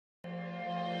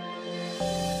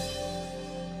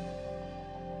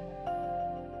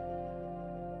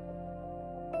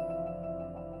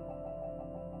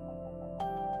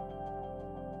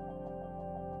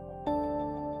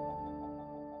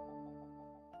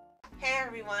Hey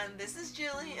everyone, this is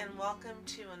Julie and welcome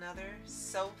to another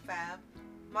SOFHAB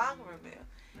manga review.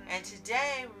 And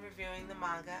today we're reviewing the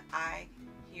manga I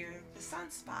Hear the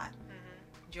Sunspot.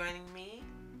 Joining me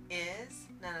is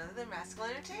none other than Rascal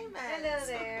Entertainment. Hello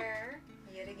there,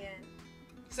 yet again.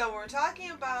 So we're talking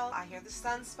about I Hear the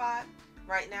Sunspot.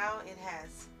 Right now it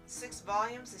has 6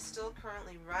 volumes. It's still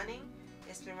currently running.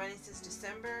 It's been running since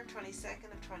December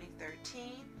 22nd of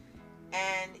 2013.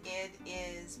 And it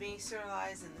is being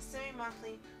serialized in the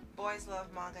semi-monthly Boys Love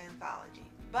Manga Anthology.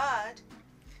 But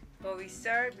before we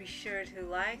start, be sure to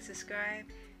like, subscribe,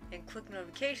 and click the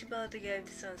notification bell to get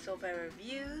into some SOFHAB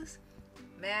reviews,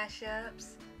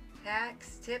 mashups,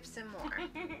 hacks, tips, and more.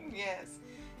 Yes,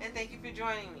 and thank you for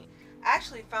joining me. I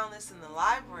actually found this in the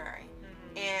library,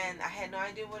 and I had no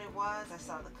idea what it was. I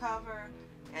saw the cover,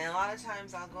 and a lot of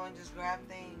times I'll go and just grab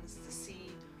things to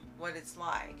see what it's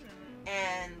like.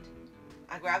 And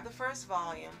I grabbed the first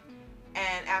volume,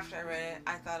 and after I read it,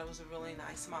 I thought it was a really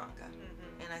nice manga.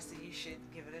 And I said, you should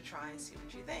give it a try and see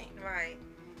what you think. Right.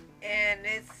 And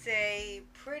it's a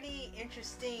pretty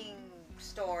interesting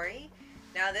story.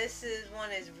 Now, this is one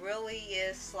that really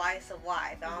is slice of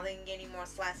life. I don't think you can get any more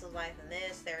slice of life than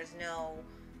this. There's no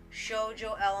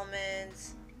shoujo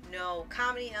elements, no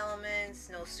comedy elements,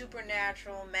 no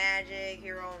supernatural, magic,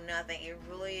 hero, nothing. It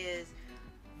really is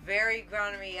very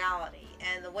grounded in reality.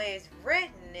 And the way it's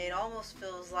written, it almost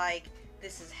feels like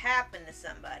this has happened to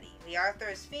somebody. The author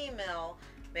is female.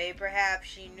 Maybe perhaps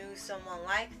she knew someone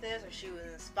like this or she was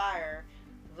inspired.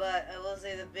 But I will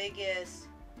say the biggest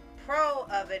pro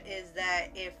of it is that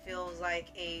it feels like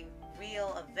a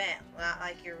real event, not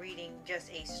like you're reading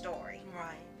just a story.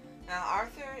 Right. Now,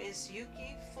 Arthur is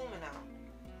Yuki Fumino,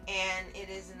 and it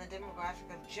is in the demographic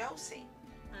of Josei.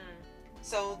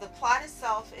 So the plot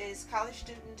itself is college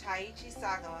student Taichi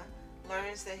Sagawa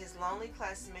learns that his lonely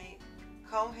classmate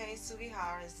Kohei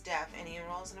Sugihara is deaf, and he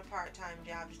enrolls in a part-time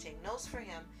job to take notes for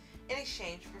him in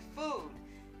exchange for food.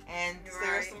 And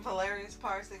there are some hilarious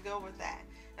parts that go with that.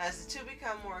 Now, as the two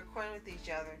become more acquainted with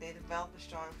each other, they develop a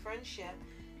strong friendship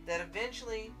that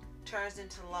eventually turns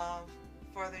into love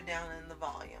further down in the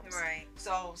volumes. Right.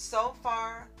 So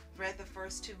far, read the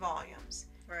first 2 volumes.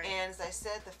 Right. And as I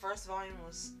said, the first volume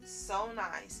was so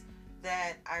nice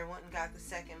that I went and got the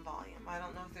second volume. I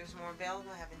don't know if there's more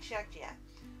available. I haven't checked yet.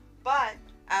 But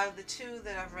out of the 2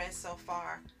 that I've read so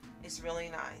far, it's really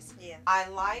nice. Yeah. I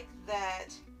like that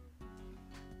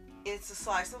it's a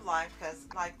slice of life because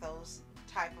I like those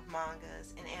type of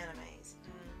mangas and animes.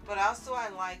 But also I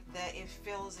like that it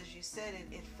feels, as you said,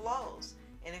 it flows.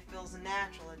 And it feels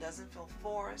natural. It doesn't feel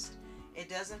forced. It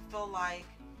doesn't feel like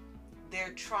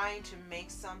they're trying to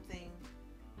make something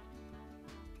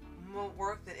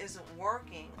work that isn't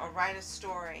working or write a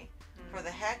story for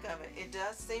the heck of it. It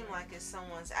does seem like it's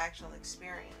someone's actual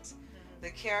experience. The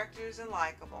characters are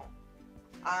likable,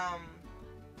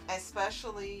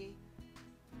 especially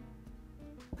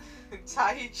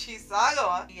Taichi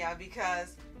Sagawa. Yeah,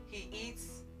 because he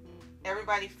eats,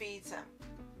 everybody feeds him.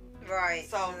 Right.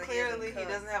 So clearly he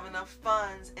doesn't have enough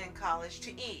funds in college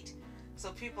to eat.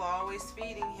 So people are always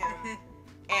feeding him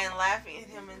and laughing at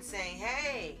him and saying,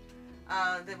 hey,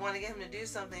 they want to get him to do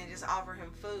something and just offer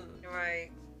him food. Right.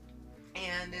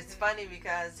 And it's funny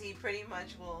because he pretty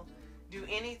much will do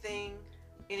anything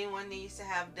anyone needs to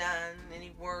have done,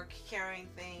 any work, carrying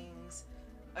things,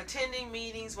 attending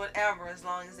meetings, whatever, as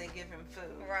long as they give him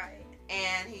food. Right.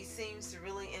 And he seems to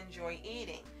really enjoy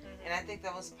eating. And I think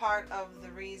that was part of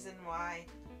the reason why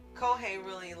Kohei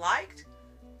really liked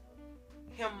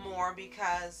him more,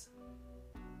 because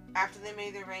after they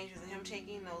made the arrangements of him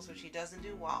taking notes, which he doesn't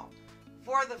do well,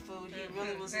 for the food, he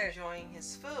really was enjoying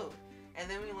his food. And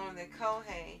then we learned that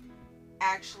Kohei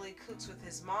actually cooks with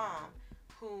his mom,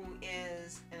 who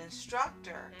is an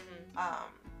instructor.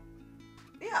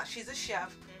 Yeah, she's a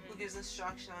chef who gives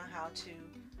instruction on how to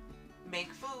make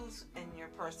foods in your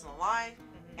personal life,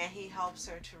 and he helps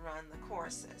her to run the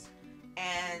courses.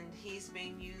 And he's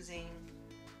been using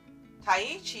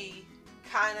Taichi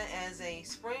kind of as a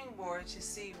springboard to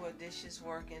see what dishes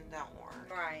work and don't work.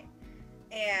 Right.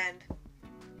 And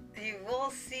you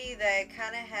will see that it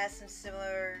kind of has some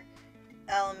similar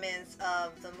elements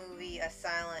of the movie A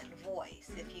Silent Voice,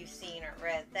 if you've seen or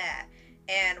read that.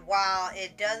 And while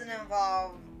it doesn't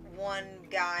involve one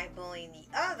guy bullying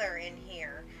the other in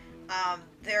here,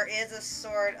 there is a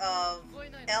sort of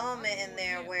element in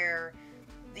there where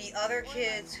the other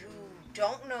kids who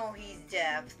don't know he's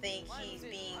deaf think he's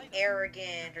being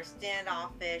arrogant or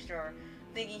standoffish or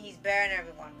thinking he's better than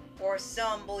everyone. Or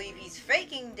some believe he's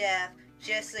faking deaf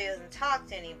just so he doesn't talk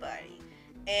to anybody.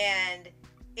 And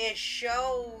it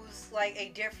shows like a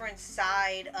different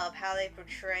side of how they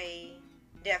portray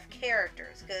deaf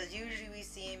characters, because usually we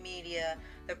see in media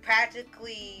they're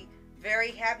practically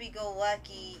very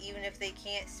happy-go-lucky, even if they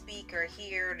can't speak or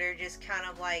hear. They're just kind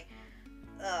of like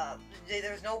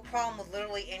there's no problem with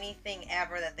literally anything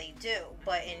ever that they do.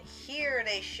 But in here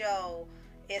they show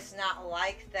it's not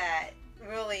like that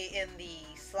really in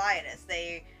the slightest.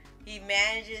 He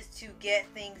manages to get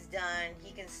things done.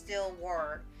 He can still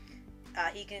work.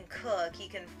 He can cook. He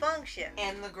can function.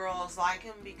 And the girls like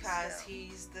him because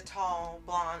he's the tall,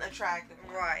 blonde, attractive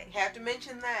one. Right. You have to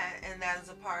mention that, and that is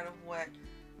a part of what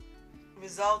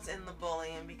results in the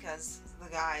bullying, because the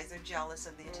guys are jealous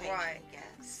of the attention he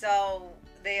gets. So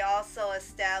they also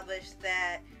established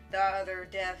that there are other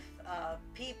deaf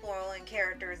people and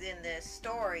characters in this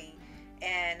story,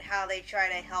 and how they try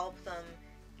to help them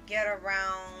get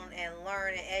around and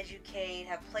learn and educate,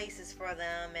 have places for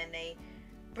them, and they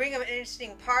bring up an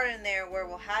interesting part in there where,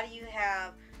 well, how do you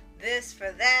have this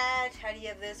for that? How do you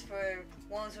have this for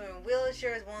ones who are in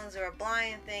wheelchairs, ones who are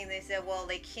blind thing? They said, well,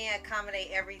 they can't accommodate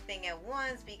everything at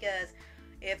once, because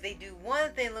if they do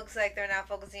one thing, it looks like they're not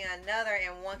focusing on another,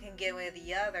 and one can get away with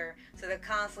the other. So they're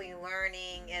constantly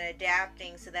learning and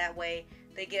adapting, so that way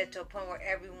they get to a point where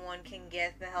everyone can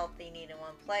get the help they need in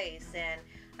one place. And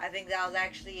I think that was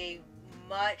actually a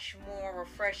much more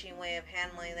refreshing way of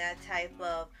handling that type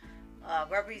of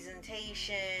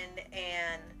representation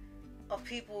and of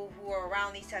people who are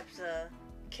around these types of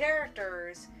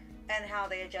characters and how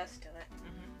they adjust to it.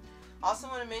 Mm-hmm. Also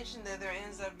want to mention that there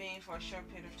ends up being, for a short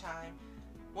period of time,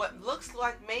 what looks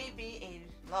like maybe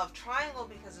a love triangle,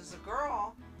 because there's a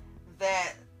girl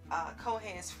that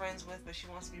Kohei is friends with, but she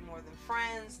wants to be more than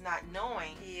friends, not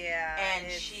knowing. Yeah.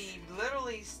 And she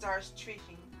literally starts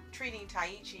treating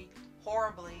Taichi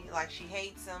horribly, like she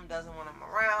hates him, doesn't want him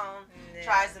around,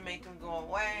 tries to make him go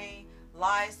away,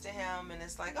 lies to him, and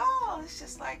it's like, oh, it's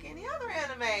just like any other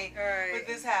anime. But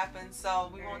this happens, so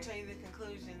we won't tell you the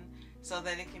conclusion so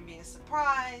that it can be a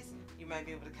surprise. You might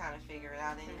be able to kind of figure it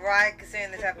out anyway. Right,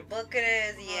 considering the type of book it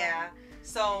is, yeah.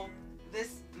 So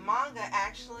this manga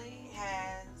actually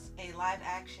has a live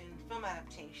action film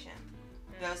adaptation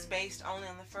that was based only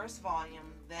on the first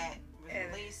volume that was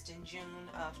released in June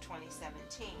of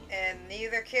 2017. And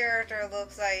neither character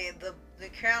looks like the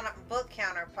book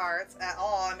counterparts at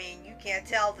all. I mean, you can't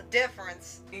tell the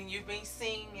difference. And you've been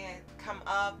seeing it come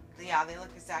up. Yeah, they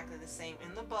look exactly the same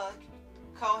in the book.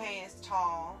 Kohei is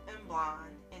tall and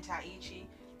blonde, and Taichi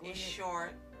is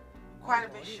short, quite a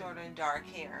bit shorter and dark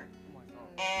hair.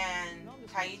 And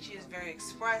Taichi is very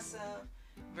expressive,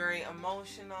 very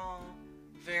emotional,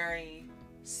 very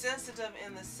sensitive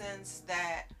in the sense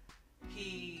that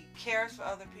he cares for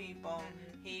other people.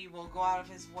 He will go out of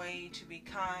his way to be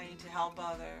kind, to help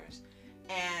others.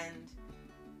 And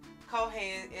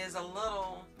Kohei is a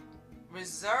little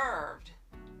reserved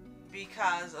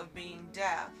because of being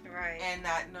deaf and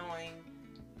not knowing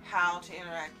how to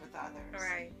interact with others.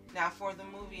 Right. Now, for the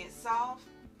movie itself,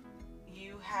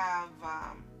 you have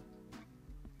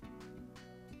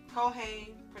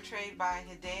Kohei portrayed by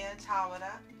Hideo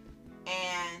Tawada,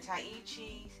 and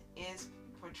Taichi is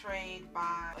portrayed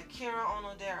by Akira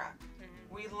Onodera.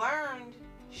 We learned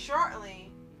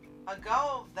shortly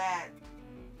ago that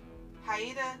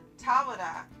Hideo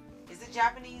Tawada is a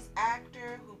Japanese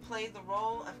actor who played the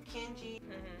role of Kenji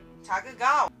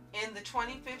Takagawa in the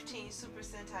 2015 Super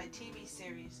Sentai TV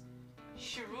series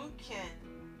Shuriken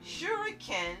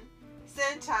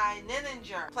Sentai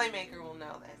Ninja. Playmaker will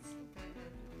know this.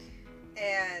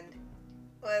 And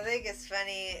what I think is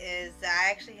funny is I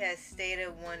actually had stated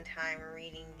one time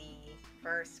reading the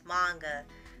first manga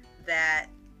that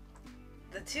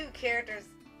the two characters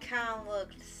kind of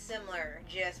looked similar,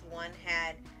 just one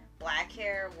had black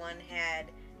hair, one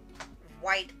had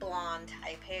white blonde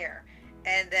type hair.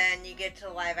 And then you get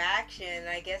to live action, and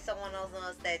I guess someone else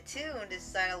noticed that too and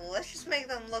decided, well, let's just make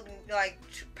them look like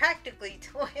practically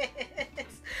twins.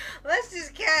 Let's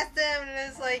just cast them, and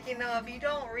it's like, you know, if you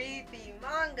don't read the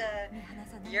manga,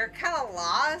 you're kind of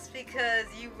lost because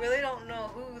you really don't know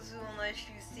who's who unless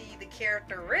you see the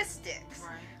characteristics.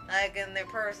 Like in their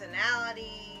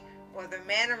personality or their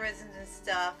mannerisms and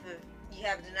stuff. If you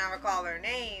happen to not recall their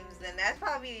names, then that's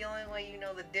probably the only way you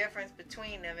know the difference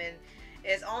between them. And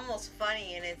it's almost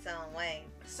funny in its own way.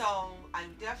 So I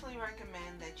definitely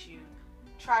recommend that you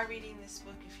try reading this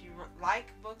book if you like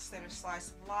books that are slice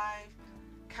of life,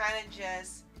 kind of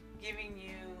just giving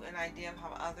you an idea of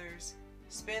how others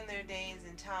spend their days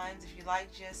and times. If you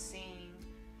like just seeing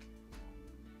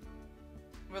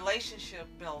relationship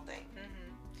building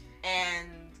and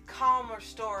calmer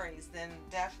stories, then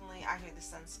definitely I Hear the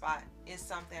Sunspot is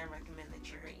something I recommend that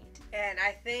you read. And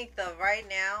I think right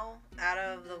now, out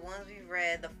of the ones we've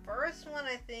read, the first one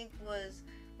I think was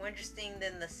more interesting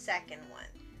than the second one.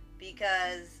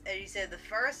 Because, as you said, the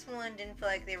first one didn't feel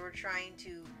like they were trying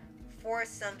to force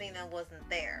something that wasn't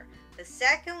there. The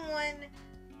second one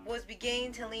was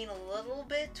beginning to lean a little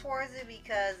bit towards it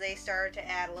because they started to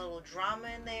add a little drama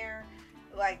in there.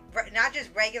 Like, not just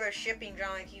regular shipping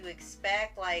drama like you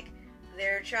expect. Like,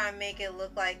 they're trying to make it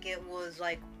look like it was,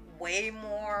 like, way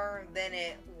more than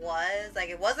it was. Like,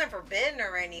 it wasn't forbidden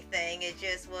or anything. It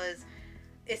just was...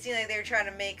 It seemed like they were trying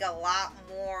to make a lot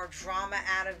more drama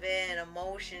out of it and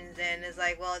emotions, and it's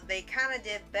like, well, they kind of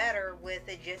did better with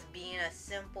it just being a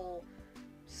simple,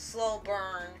 slow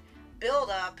burn build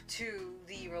up to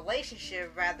the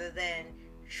relationship rather than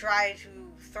try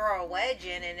to throw a wedge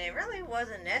in, and it really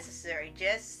wasn't necessary.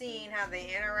 Just seeing how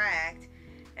they interact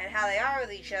and how they are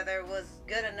with each other was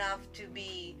good enough to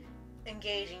be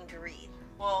engaging to read.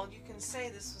 Well, you can say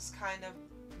this was kind of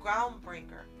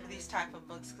groundbreaker for these type of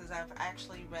books, because I've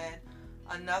actually read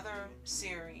another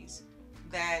series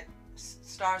that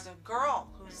stars a girl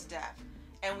who's deaf,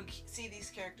 and we see these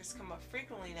characters come up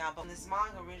frequently now. But when this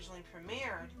manga originally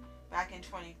premiered back in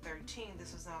 2013,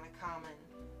 this was not a common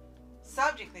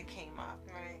subject that came up.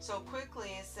 Right. So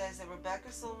quickly, it says that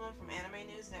Rebecca Silverman from Anime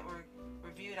News Network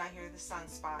reviewed I Hear the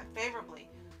Sunspot favorably,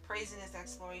 praising its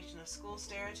exploration of school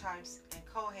stereotypes and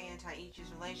Kohei and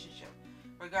Taiichi's relationship.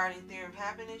 Regarding Theory of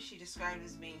Happiness, she described it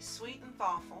as being sweet and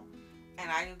thoughtful,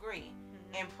 and I agree,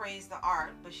 and praised the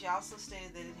art, but she also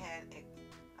stated that it had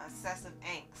excessive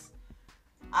angst.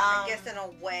 I guess in a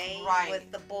way, right,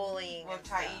 with the bullying with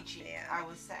Taiichi, yeah. I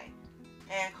would say.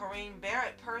 And Corinne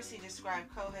Barrett Percy described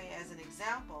Kohei as an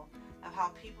example of how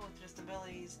people with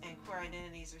disabilities and queer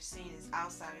identities are seen as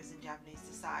outsiders in Japanese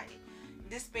society.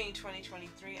 This being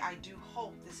 2023, I do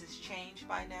hope this has changed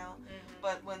by now.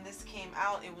 But when this came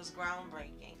out, it was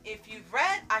groundbreaking. If you've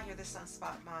read I Hear the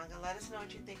Sunspot Manga, let us know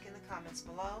what you think in the comments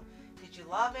below. Did you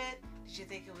love it? Did you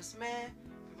think it was meh?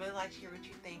 We'd really like to hear what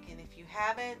you think. And if you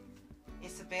haven't,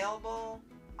 it's available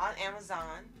on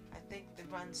Amazon. I think it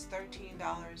runs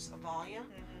 $13 a volume.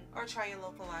 Or try your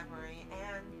local library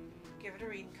and give it a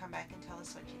read and come back and tell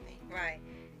us what you think. Right.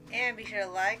 And be sure to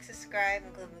like, subscribe,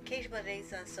 and click notification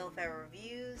updates on SOFHAB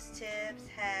reviews, tips,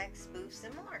 hacks, spoofs,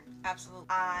 and more. Absolutely.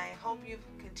 I hope you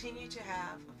continue to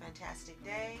have a fantastic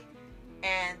day.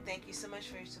 And thank you so much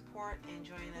for your support and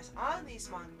joining us on these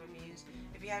manga reviews.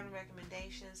 If you have any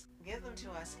recommendations, give them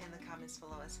to us in the comments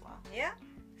below as well. Yeah.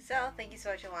 So, thank you so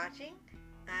much for watching.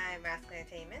 I'm Rascal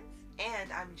Entertainments. And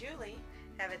I'm Julie.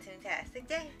 Have a fantastic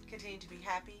day. Continue to be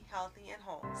happy, healthy, and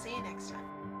whole. See you next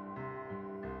time.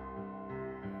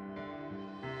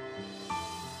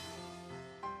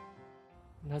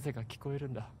 なぜか聞こえる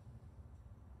んだ。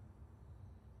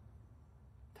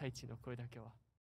太一の声だけは。